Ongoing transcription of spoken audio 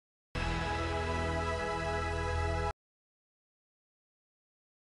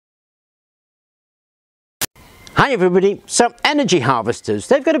Hi everybody. So energy harvesters,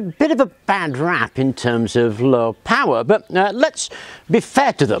 they've got a bit of a bad rap in terms of low power, but let's be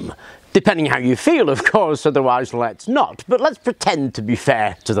fair to them. Depending how you feel, of course, otherwise let's not. But let's pretend to be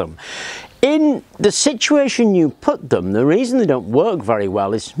fair to them. In the situation you put them, the reason they don't work very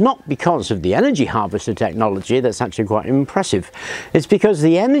well is not because of the energy harvester technology, that's actually quite impressive. It's because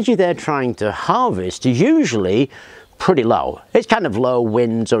the energy they're trying to harvest is usually pretty low. It's kind of low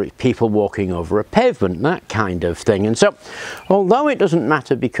winds, or it's people walking over a pavement, that kind of thing. And so, although it doesn't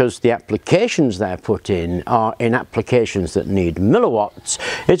matter because the applications they're put in are in applications that need milliwatts,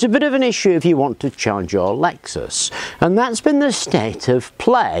 it's a bit of an issue if you want to charge your Lexus. And that's been the state of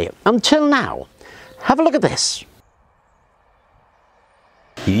play until now. Have a look at this.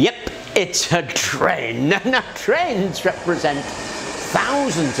 Yep, it's a train. Now trains represent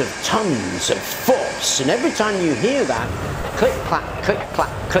thousands of tons of force, and every time you hear that click clack, click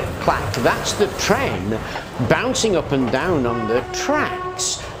clack, click clack, that's the train bouncing up and down on the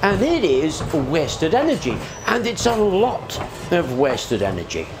tracks, and it is wasted energy, and it's a lot of wasted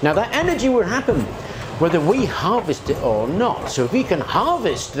energy. Now that energy will happen whether we harvest it or not. So if we can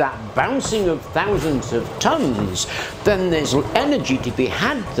harvest that bouncing of thousands of tons, then there's energy to be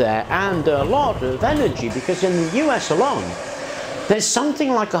had there, and a lot of energy, because in the US alone there's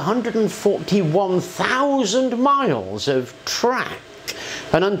something like 141,000 miles of track,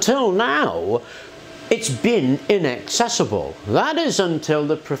 and until now it's been inaccessible. That is until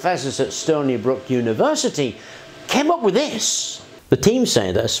the professors at Stony Brook University came up with this. The team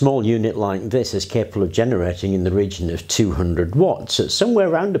say that a small unit like this is capable of generating in the region of 200 watts at somewhere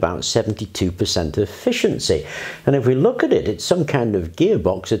around about 72% efficiency. And if we look at it, it's some kind of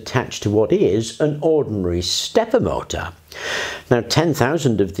gearbox attached to what is an ordinary stepper motor. Now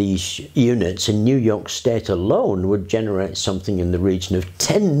 10,000 of these units in New York State alone would generate something in the region of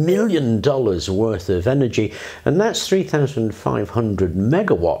 $10 million worth of energy, and that's 3,500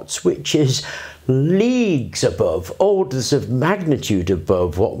 megawatts, which is leagues above, orders of magnitude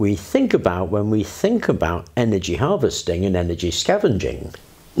above what we think about when we think about energy harvesting and energy scavenging.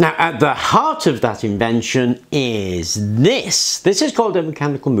 Now, at the heart of that invention is this. This is called a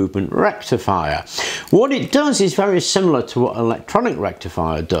mechanical movement rectifier. What it does is very similar to what an electronic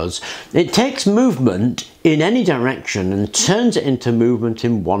rectifier does. It takes movement in any direction and turns it into movement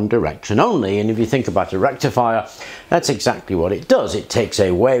in one direction only. And if you think about a rectifier, that's exactly what it does. It takes a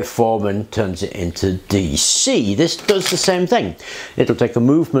waveform and turns it into DC. This does the same thing. It'll take a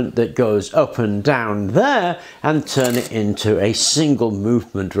movement that goes up and down there and turn it into a single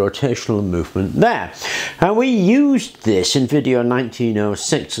movement, rotational movement there. And we used this in video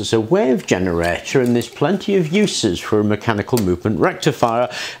 1906 as a wave generator, and there's plenty of uses for a mechanical movement rectifier,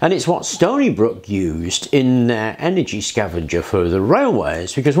 and it's what Stony Brook used in their energy scavenger for the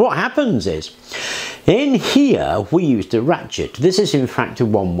railways, because what happens is, in here we used a ratchet. This is in fact a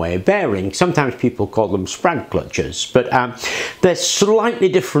one-way bearing. Sometimes people call them sprag clutches, but they're slightly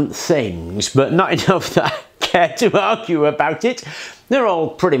different things, but not enough that I care to argue about it. They're all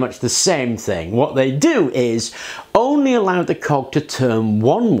pretty much the same thing. What they do is only allow the cog to turn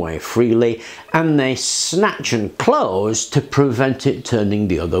one way freely, and they snatch and close to prevent it turning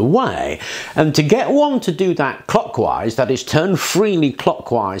the other way. And to get one to do that clockwise, that is turn freely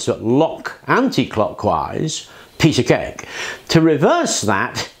clockwise but lock anti-clockwise, piece of cake. To reverse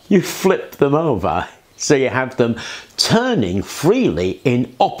that, you flip them over. So you have them turning freely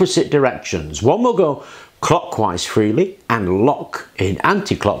in opposite directions. One will go clockwise freely and lock in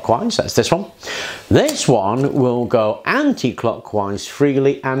anti-clockwise, that's this one. This one will go anti-clockwise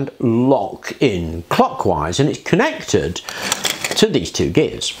freely and lock in clockwise, and it's connected to these two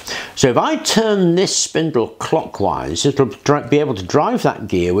gears. So if I turn this spindle clockwise, it'll be able to drive that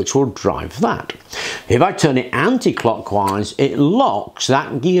gear, which will drive that. If I turn it anti-clockwise, it locks,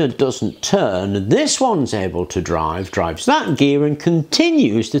 that gear doesn't turn, this one's able to drives that gear and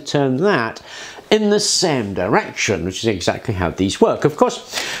continues to turn that in the same direction, which is exactly how these work. Of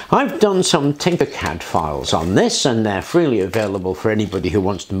course, I've done some Tinkercad files on this, and they're freely available for anybody who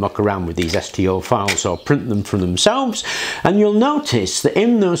wants to muck around with these STL files or print them for themselves. And you'll notice that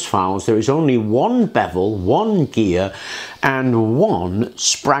in those files there is only one bevel, one gear, and one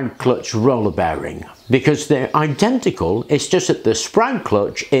sprag clutch roller bearing, because they're identical. It's just that the sprag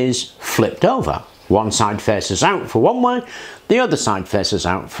clutch is flipped over. One side faces out for one way, the other side faces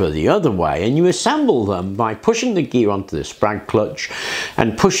out for the other way, and you assemble them by pushing the gear onto the sprag clutch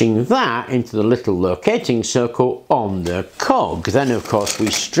and pushing that into the little locating circle on the cog. Then of course we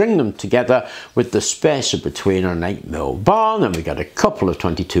string them together with the spacer between an 8mm bar, and then we got a couple of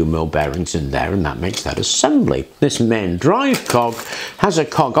 22mm bearings in there, and that makes that assembly. This main drive cog has a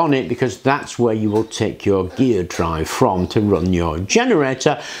cog on it because that's where you will take your gear drive from to run your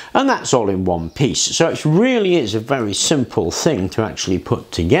generator, and that's all in one piece. So it really is a very simple thing to actually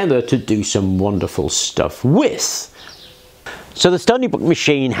put together to do some wonderful stuff with. So the Stony Brook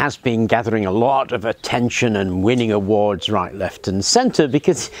machine has been gathering a lot of attention and winning awards right, left and centre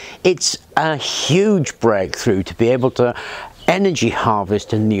because it's a huge breakthrough to be able to energy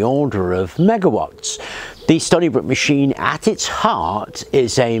harvest in the order of megawatts. The Stony Brook machine at its heart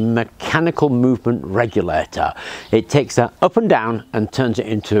is a mechanical movement regulator. It takes that up and down and turns it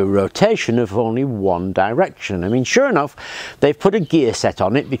into a rotation of only one direction. I mean, sure enough, they've put a gear set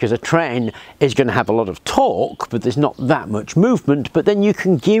on it because a train is going to have a lot of torque, but there's not that much movement. But then you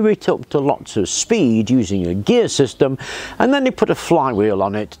can gear it up to lots of speed using a gear system, and then they put a flywheel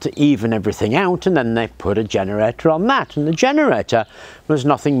on it to even everything out, and then they put a generator on that, and the generator was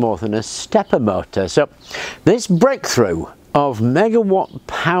nothing more than a stepper motor. So this breakthrough of megawatt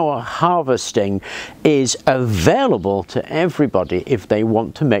power harvesting is available to everybody if they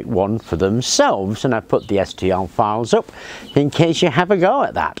want to make one for themselves, and I've put the STL files up in case you have a go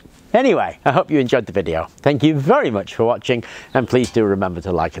at that. Anyway, I hope you enjoyed the video. Thank you very much for watching, and please do remember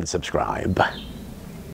to like and subscribe.